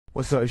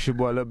What's up, it's your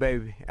boy Lil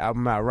Baby.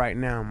 Album out right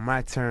now,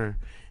 my turn.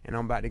 And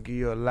I'm about to give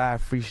you a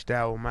live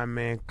freestyle with my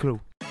man Clue.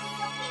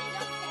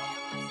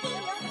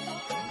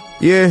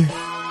 Yeah,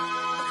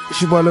 it's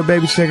your boy Lil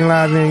Baby checking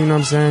live in, you know what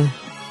I'm saying?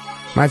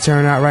 My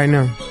turn out right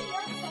now.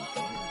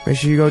 Make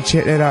sure you go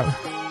check that out.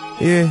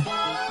 Yeah.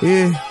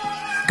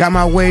 Got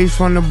my waves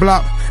from the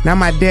block. Now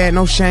my dad,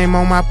 no shame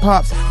on my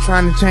pops.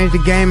 Trying to change the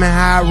game and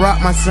how I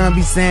rock. My son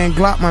be saying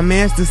Glock. My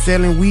man still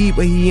selling weed,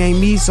 but he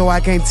ain't me, so I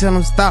can't tell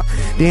him stop.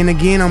 Then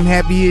again, I'm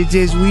happy it's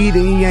just weed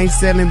and he ain't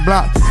selling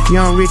blocks.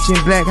 Young, rich, and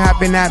black,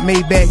 hopping out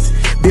Maybachs.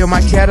 Build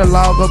my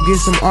catalog up, get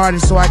some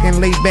artists so I can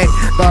lay back.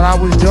 Thought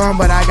I was done,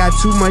 but I got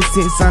too much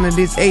sense under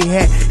this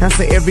A-hat.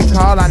 Answer every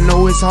call, I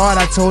know it's hard.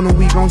 I told him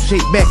we gon'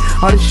 shake back.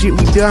 All the shit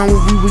we done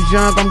when we was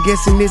young, I'm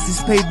guessing this is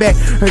payback.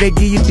 Heard they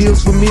give you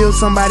deals for meals,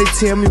 somebody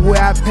tell me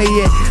where I pay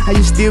at. How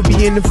you still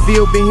be in the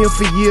field, been here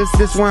for years,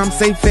 that's where I'm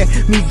safe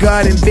at. Me,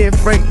 God, and Ben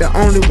Frank, the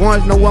only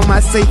ones know where my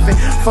safe at.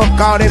 Fuck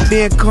all that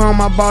being calm,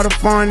 I bought a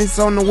phone, it's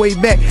on the way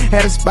back.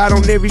 Had a spot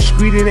on every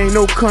street, it ain't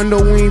no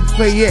condo, we ain't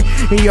play yet.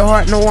 In your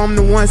heart, know I'm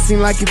the one, seem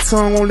like your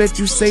tongue won't let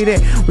you say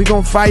that. We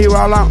gon' fire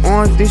all our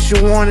arms, this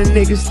your warning,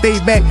 niggas stay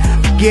back.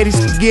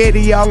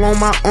 Spaghetti, y'all on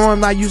my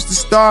arms, I used to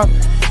starve.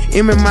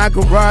 In my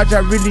garage, I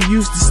really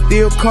used to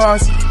steal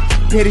cars.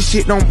 Petty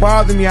shit don't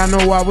bother me, I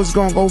know I was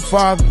gon' go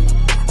farther.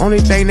 Only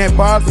thing that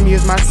bothers me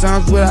is my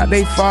sons without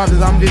their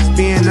fathers, I'm just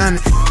being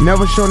honest.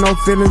 Never show no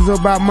feelings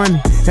about money,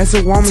 that's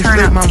a woman's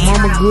straight. My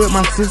mama good,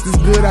 my sister's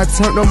good, I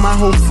turned on my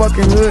whole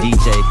fucking hood.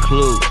 DJ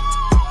Clue,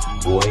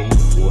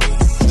 boy.